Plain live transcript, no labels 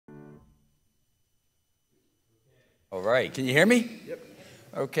All right, can you hear me? Yep.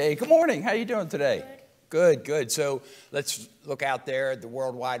 Okay, good morning. How are you doing today? Good, good. So let's look out there at the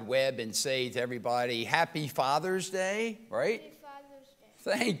World Wide Web and say to everybody, Happy Father's Day, right? Happy Father's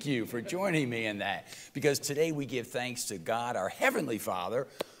Day. Thank you for joining me in that. Because today we give thanks to God, our Heavenly Father,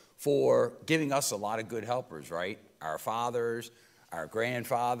 for giving us a lot of good helpers, right? Our fathers, our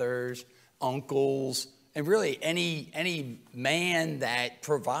grandfathers, uncles, and really any man that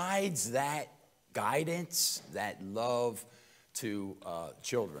provides that guidance, that love to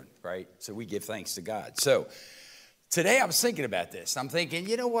children, right? So we give thanks to God. So today I was thinking about this. I'm thinking,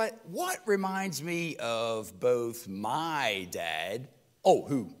 you know what? What reminds me of both my dad,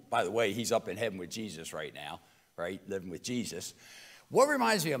 who, by the way, he's up in heaven with Jesus right now, right? Living with Jesus. What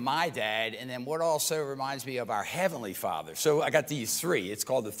reminds me of my dad, and then what also reminds me of our Heavenly Father? So I got these three. It's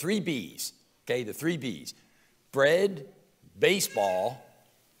called the 3 B's, okay? The 3 B's. Bread, baseball,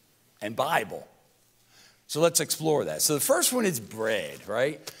 and Bible. So let's explore that. So the first one is bread,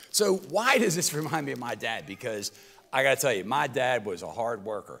 right? So why does this remind me of my dad? Because I got to tell you, my dad was a hard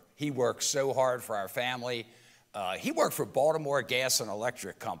worker. He worked so hard for our family. He worked for Baltimore Gas and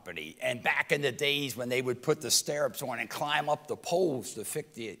Electric Company. And back in the days when they would put the stirrups on and climb up the poles to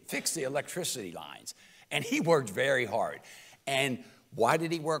fix the electricity lines. And he worked very hard. And why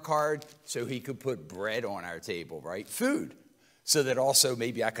did he work hard? So he could put bread on our table, right? Food. So that also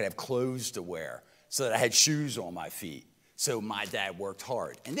maybe I could have clothes to wear. So that I had shoes on my feet. So my dad worked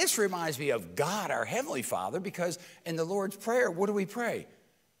hard. And this reminds me of God, our Heavenly Father, because in the Lord's Prayer, what do we pray?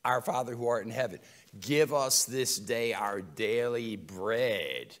 Our Father who art in heaven, give us this day our daily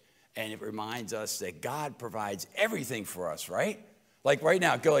bread. And it reminds us that God provides everything for us, right? Like right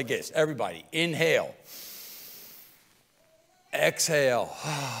now, go like this. Everybody, inhale. Exhale.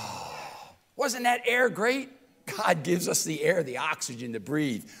 Wasn't that air great? God gives us the air, the oxygen to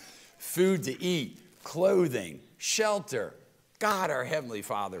breathe, food to eat, clothing, shelter. God, our Heavenly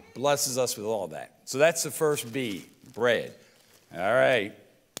Father, blesses us with all that. So that's the first B, bread. All right,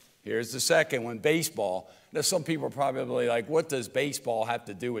 here's the second one, baseball. Now, some people are probably like, what does baseball have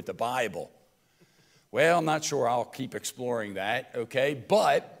to do with the Bible? Well, I'm not sure. I'll keep exploring that, okay?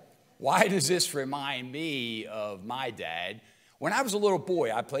 But why does this remind me of my dad? When I was a little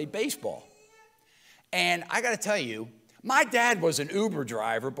boy, I played baseball. And I got to tell you, my dad was an Uber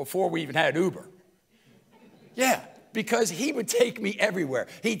driver before we even had Uber. Yeah, because he would take me everywhere.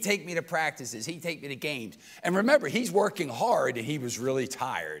 He'd take me to practices. He'd take me to games. And remember, he's working hard, and he was really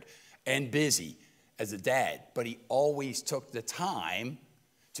tired and busy as a dad. But he always took the time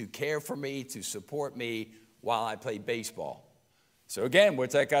to care for me, to support me while I played baseball. So again,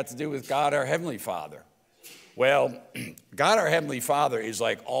 what's that got to do with God, our Heavenly Father? Well, God, our Heavenly Father is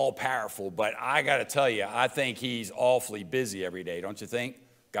like all-powerful, but I got to tell you, I think he's awfully busy every day, don't you think?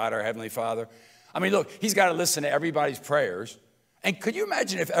 God, our Heavenly Father. I mean, look, he's got to listen to everybody's prayers. And could you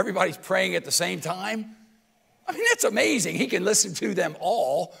imagine if everybody's praying at the same time? I mean, that's amazing. He can listen to them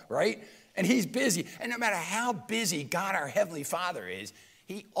all, right? And he's busy. And no matter how busy God, our Heavenly Father is,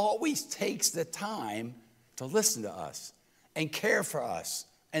 he always takes the time to listen to us and care for us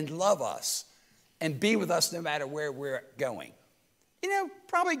and love us and be with us no matter where we're going. You know,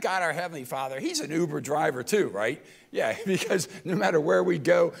 probably God, our Heavenly Father, he's an Uber driver too, right? Yeah, because no matter where we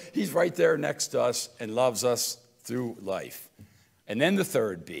go, he's right there next to us and loves us through life. And then the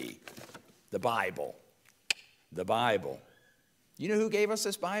third B, the Bible. The Bible. You know who gave us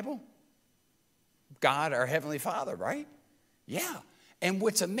this Bible? God, our Heavenly Father, right? Yeah. And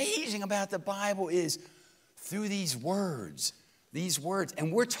what's amazing about the Bible is through these words,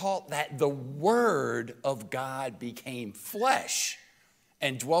 and we're taught that the Word of God became flesh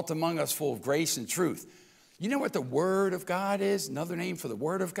and dwelt among us full of grace and truth. You know what the Word of God is? Another name for the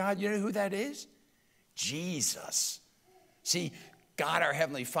Word of God? You know who that is? Jesus. See, God, our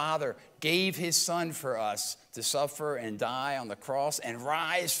Heavenly Father, gave his Son for us to suffer and die on the cross and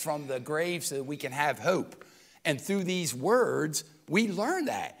rise from the grave so that we can have hope. And through these words, we learn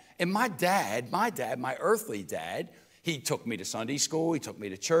that. And my earthly dad, he took me to Sunday school. He took me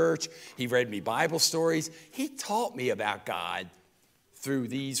to church. He read me Bible stories. He taught me about God through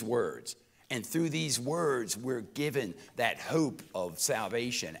these words. And through these words, we're given that hope of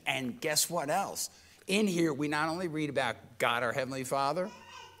salvation. And guess what else? In here, we not only read about God, our Heavenly Father,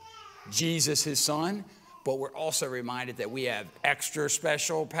 Jesus, his Son, but we're also reminded that we have extra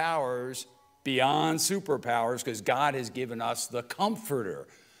special powers beyond superpowers because God has given us the Comforter,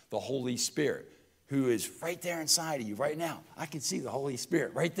 the Holy Spirit, who is right there inside of you right now. I can see the Holy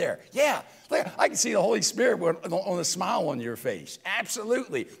Spirit right there. Yeah, I can see the Holy Spirit on a smile on your face.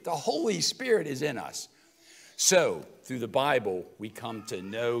 Absolutely. The Holy Spirit is in us. So through the Bible, we come to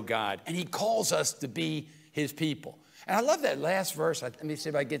know God. And he calls us to be his people. And I love that last verse. Let me see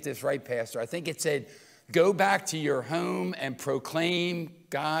if I get this right, Pastor. I think it said, go back to your home and proclaim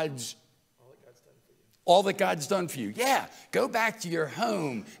all that God's done for you. Yeah, go back to your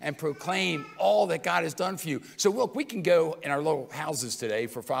home and proclaim all that God has done for you. So look, we can go in our little houses today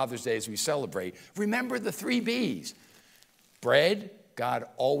for Father's Day as we celebrate. Remember the 3 B's. Bread, God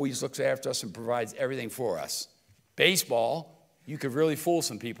always looks after us and provides everything for us. Baseball, you could really fool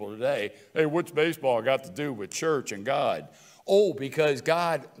some people today. Hey, what's baseball got to do with church and God? Oh, because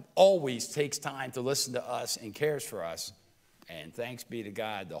God always takes time to listen to us and cares for us. And thanks be to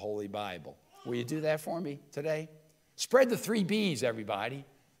God, the Holy Bible. Will you do that for me today? Spread the 3 B's, everybody.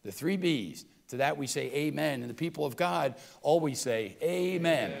 The 3 B's. To that we say amen. And the people of God always say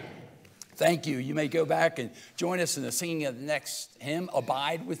amen. Amen. Thank you. You may go back and join us in the singing of the next hymn,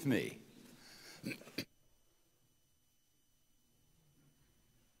 Abide With Me.